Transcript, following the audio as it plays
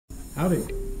Howdy.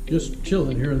 Just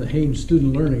chilling here in the Haynes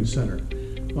Student Learning Center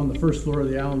on the first floor of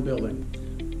the Allen Building.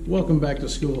 Welcome back to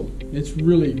school. It's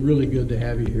really good to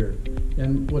have you here.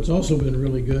 And what's also been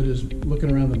really good is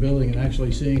looking around the building and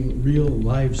actually seeing real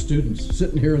live students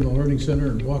sitting here in the Learning Center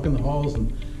and walking the halls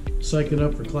and psyching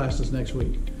up for classes next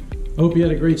week. I hope you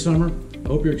had a great summer. I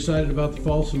hope you're excited about the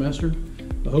fall semester.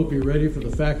 I hope you're ready for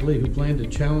the faculty who plan to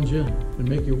challenge you and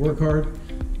make you work hard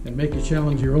and make you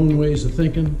challenge your own ways of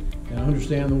thinking and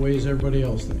understand the ways everybody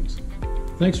else thinks.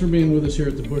 Thanks for being with us here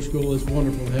at the Bush School. It's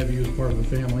wonderful to have you as part of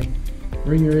the family.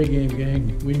 Bring your A game,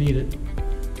 gang. We need it.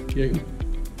 Yeah.